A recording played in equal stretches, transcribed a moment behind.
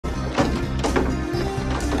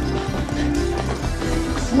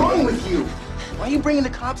Why are you bringing the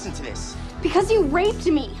cops into this? Because you raped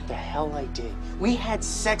me. The hell I did. We had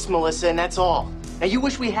sex, Melissa, and that's all. Now, you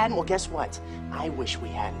wish we hadn't? Well, guess what? I wish we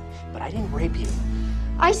hadn't, but I didn't rape you.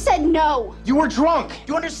 I said no. You were drunk.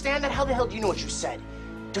 Do you understand that? How the hell do you know what you said?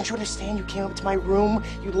 Don't you understand? You came up to my room,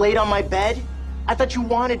 you laid on my bed. I thought you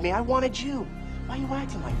wanted me. I wanted you. Why are you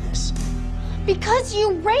acting like this? Because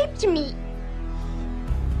you raped me.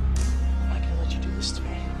 I'm not gonna let you do this to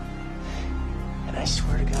me. And I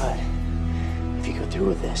swear to God, if you go through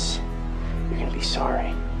with this, you're gonna be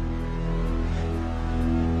sorry.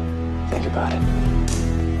 Think about it.